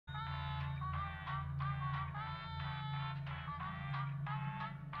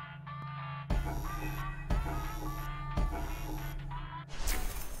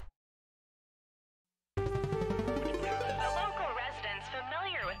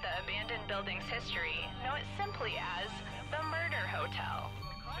building's history, know it simply as the Murder Hotel.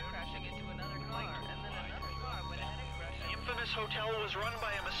 The infamous hotel was run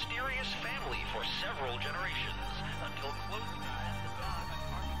by a mysterious family for several generations, until close.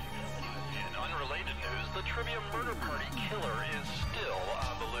 In unrelated news, the Trivia Murder Party killer is still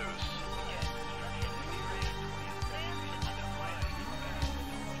on the loose.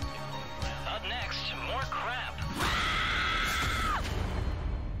 Up next, more crap.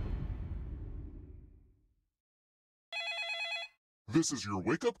 This is your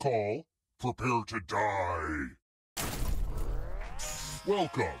wake-up call. Prepare to die.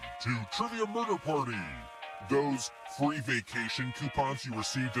 Welcome to Trivia Murder Party. Those free vacation coupons you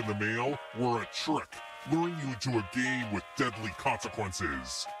received in the mail were a trick, luring you into a game with deadly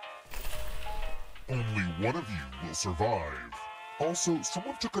consequences. Only one of you will survive. Also,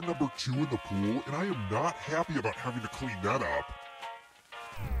 someone took a number 2 in the pool, and I am not happy about having to clean that up.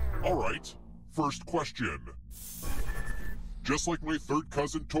 Alright, first question. Just like my third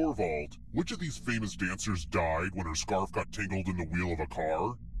cousin Torvald, which of these famous dancers died when her scarf got tangled in the wheel of a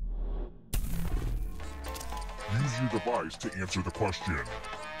car? Use your device to answer the question.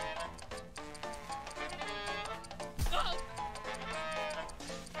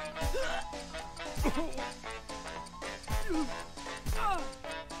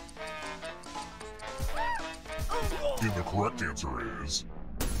 And the correct answer is...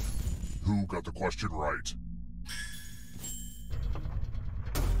 Who got the question right?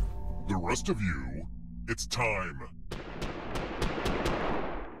 The rest of you, it's time.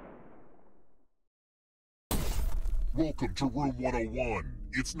 Welcome to room 101.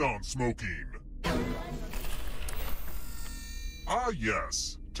 It's non-smoking. Ah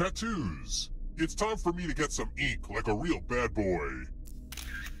yes, tattoos. It's time for me to get some ink like a real bad boy.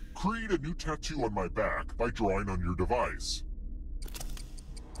 Create a new tattoo on my back by drawing on your device.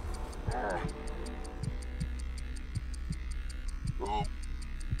 Oh.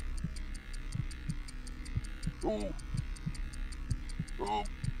 Oh. Oh. Oh.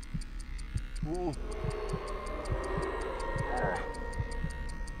 Oh.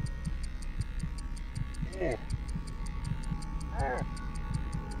 Oh.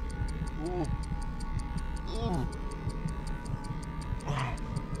 Oh.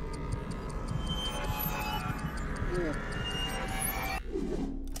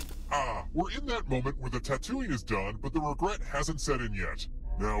 Ah, we're in that moment where the tattooing is done, but the regret hasn't set in yet.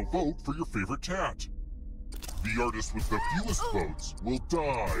 Now vote for your favorite tat. The artist with the fewest votes will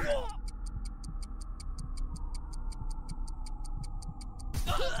die.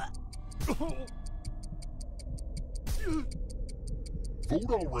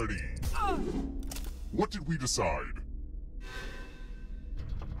 Vote already. What did we decide?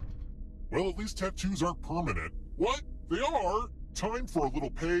 Well, at least tattoos aren't permanent. What? They are? Time for a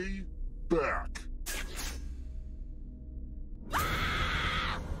little pay back.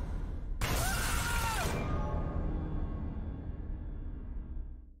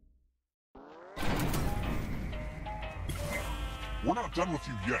 We're not done with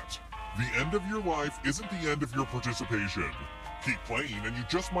you yet. The end of your life isn't the end of your participation. Keep playing and you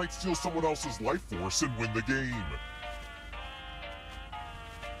just might steal someone else's life force and win the game.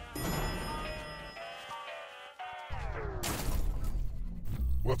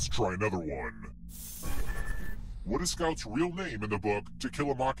 Let's try another one. What is Scout's real name in the book To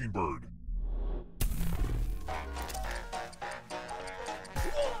Kill a Mockingbird?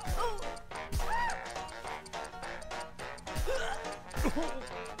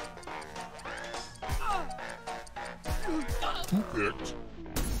 Who picked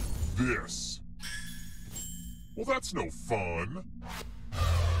this? Well, that's no fun.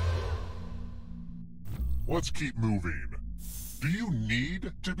 Let's keep moving. Do you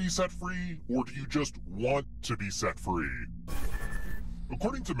need to be set free, or do you just want to be set free?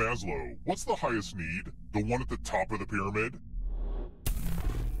 According to Maslow, what's the highest need? The one at the top of the pyramid?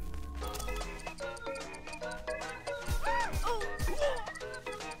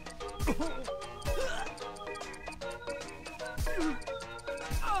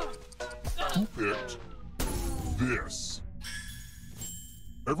 Who picked this?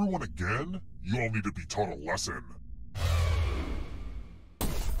 Everyone again? You all need to be taught a lesson.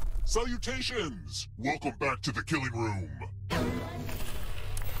 Salutations! Welcome back to the killing room.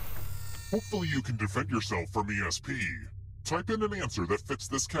 Hopefully you can defend yourself from ESP. Type in an answer that fits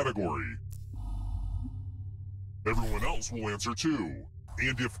this category. Everyone else will answer too.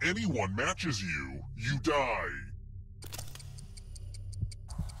 And if anyone matches you, you die.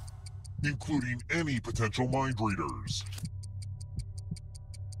 Including any potential mind readers.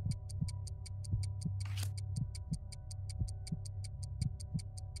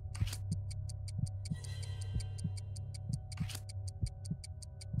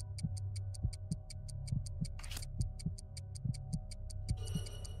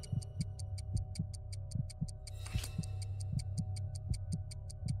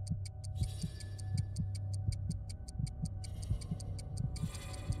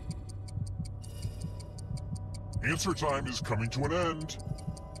 Answer time is coming to an end.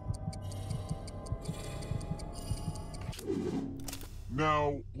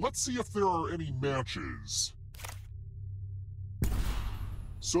 Now, let's see if there are any matches.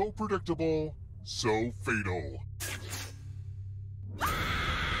 So predictable, so fatal.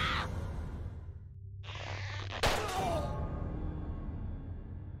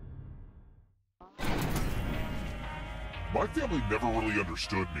 My family never really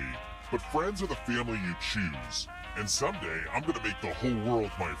understood me, but friends are the family you choose. And someday, I'm gonna make the whole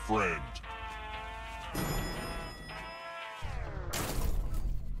world my friend.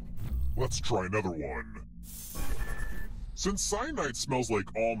 Let's try another one. Since cyanide smells like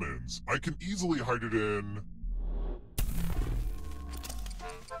almonds, I can easily hide it in...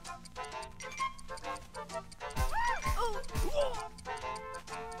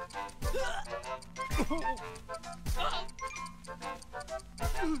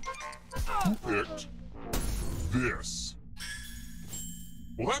 Who picked this?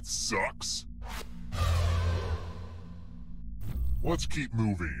 Well, that sucks. Let's keep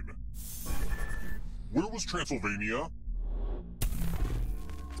moving. Where was Transylvania?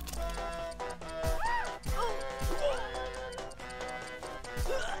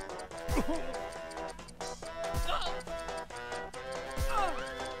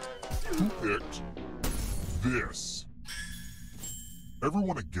 Who picked this?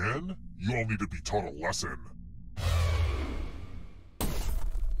 Everyone again? You all need to be taught a lesson.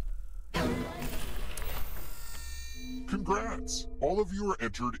 Congrats! All of you are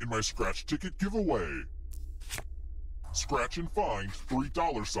entered in my scratch ticket giveaway. Scratch and find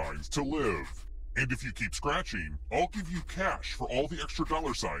 $3 to live. And if you keep scratching, I'll give you cash for all the extra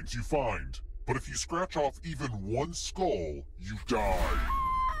 $signs you find. But if you scratch off even one skull, you die.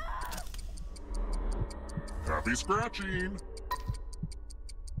 Happy scratching!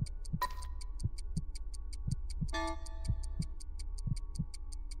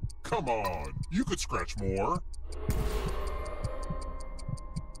 Come on, you could scratch more.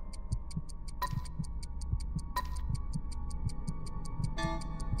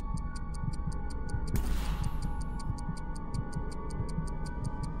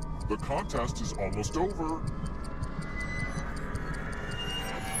 The contest is almost over.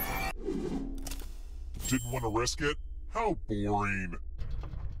 Didn't want to risk it? How boring.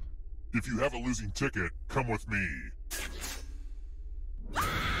 If you have a losing ticket, come with me.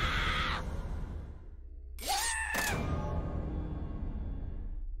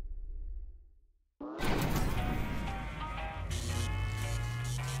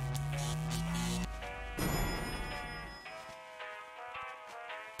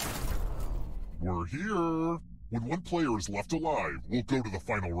 We're here. When one player is left alive, we'll go to the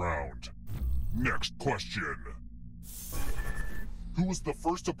final round. Next question. Who was the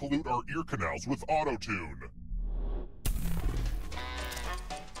first to pollute our ear canals with auto-tune?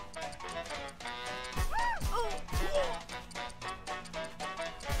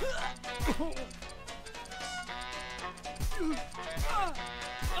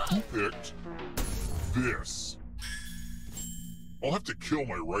 Who picked this? I'll have to kill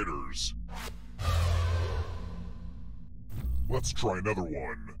my writers. Let's try another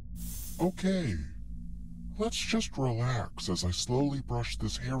one. Okay. Let's just relax as I slowly brush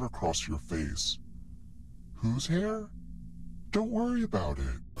this hair across your face. Whose hair? Don't worry about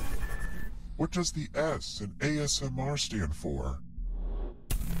it. What does the S in ASMR stand for?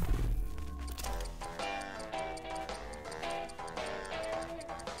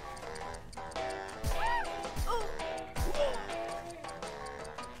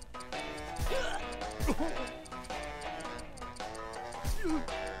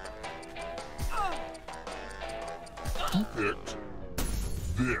 Who picked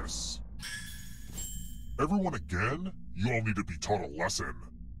this? Everyone again? You all need to be taught a lesson.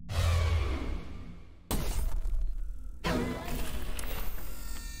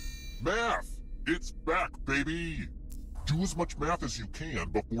 Math! It's back, baby! Do as much math as you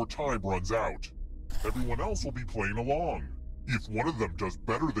can before time runs out. Everyone else will be playing along. If one of them does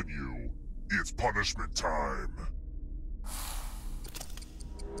better than you, it's punishment time.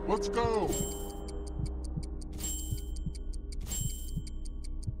 Let's go!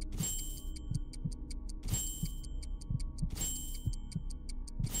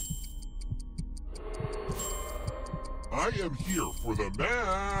 I am here for the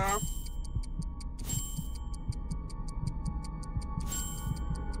math!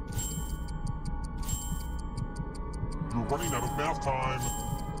 You're running out of math time.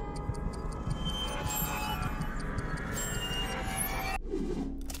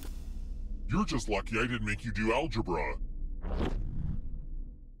 You're just lucky I didn't make you do algebra.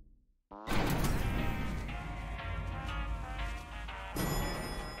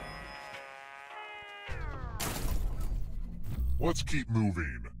 Let's keep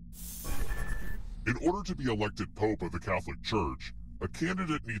moving. In order to be elected Pope of the Catholic Church, a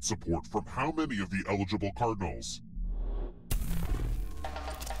candidate needs support from how many of the eligible cardinals?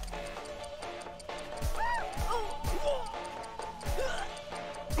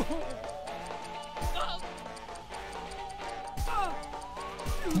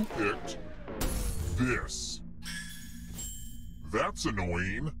 Who picked this? That's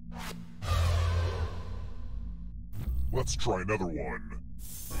annoying. Let's try another one.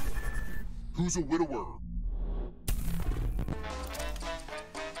 Who's a widower?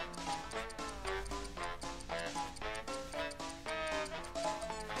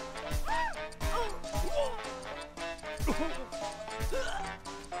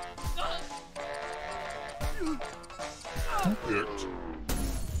 Who picked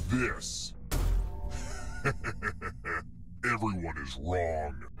this? Everyone is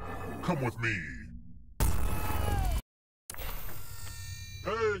wrong. Come with me.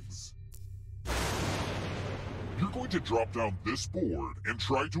 Eggs! You're going to drop down this board and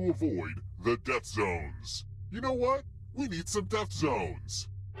try to avoid the death zones. You know what? We need some death zones.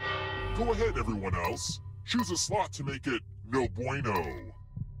 Go ahead, everyone else. Choose a slot to make it no bueno.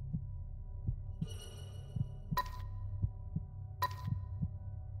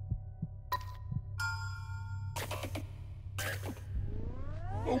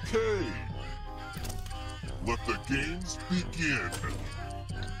 Okay. Let the games begin.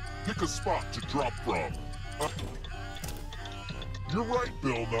 Pick a spot to drop from. You're right,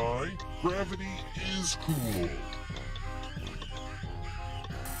 Bill Nye. Gravity is cool.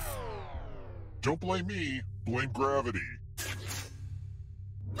 Don't blame me, blame gravity.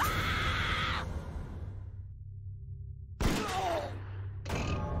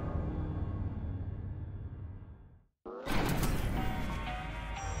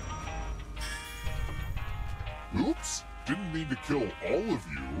 Oops, didn't mean to kill all of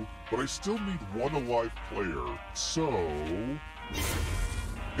you, but I still need one alive player, so...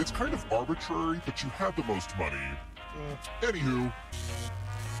 It's kind of arbitrary that you had the most money. Anywho,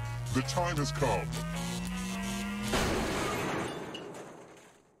 the time has come.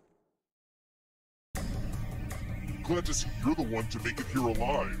 Glad to see you're the one to make it here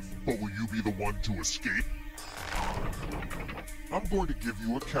alive, but will you be the one to escape? I'm going to give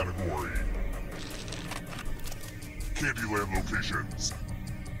you a category. Candyland locations.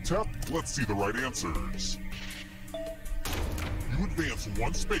 Tap, let's see the right answers. You advance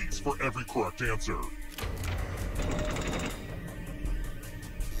one space for every correct answer.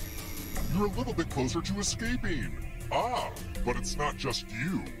 You're a little bit closer to escaping. Ah, but it's not just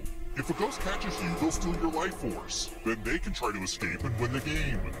you. If a ghost catches you, they'll steal your life force. Then they can try to escape and win the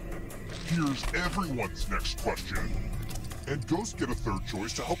game. Here's everyone's next question. And ghosts get a third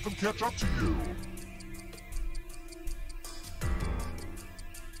choice to help them catch up to you.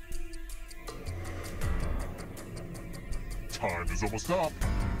 Time is almost up.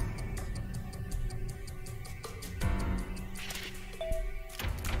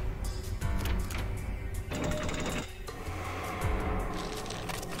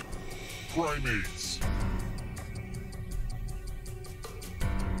 Primates.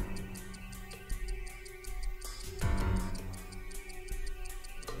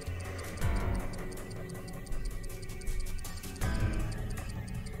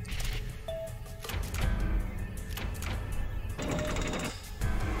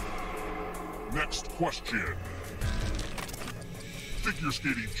 Next question. Figure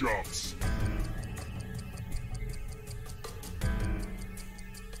skating jumps.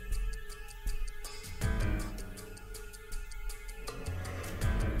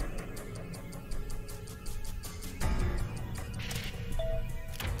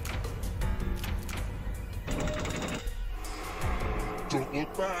 Don't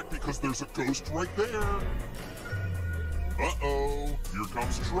look back because there's a ghost right there. Uh-oh, here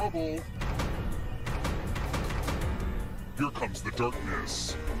comes trouble. Here comes the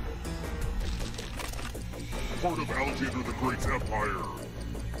darkness. Part of Alexander the Great's empire.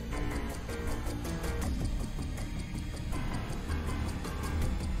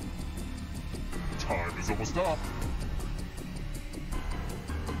 Time is almost up.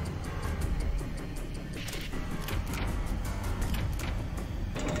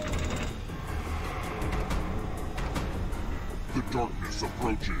 The darkness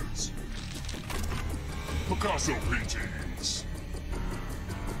approaches. Picasso paintings.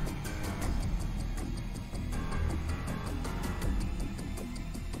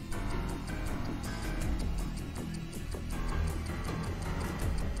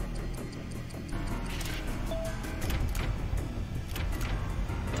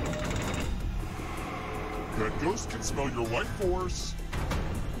 That ghost can smell your life force.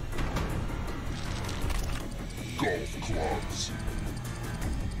 Golf clubs.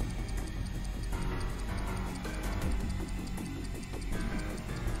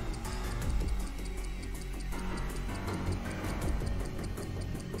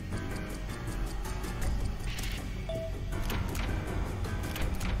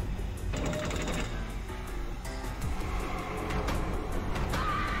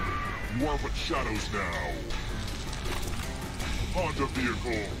 You are but shadows now. Honda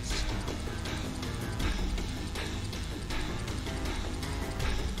vehicles.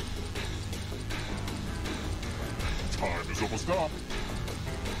 Time is almost up.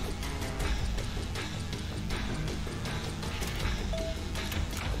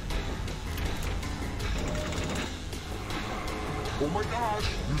 Oh my gosh,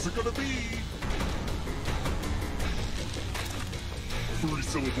 who's it gonna be?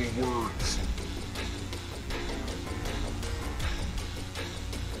 3-syllable words.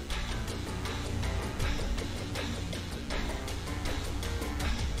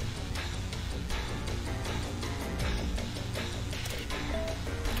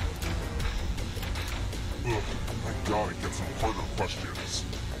 Ugh, I gotta get some harder questions.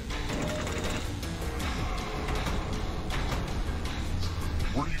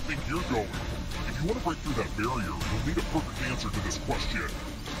 Where do you think you're going? If you want to break through that barrier, you'll need a perfect answer to this question.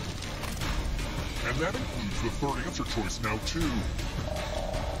 And that includes the third answer choice now, too.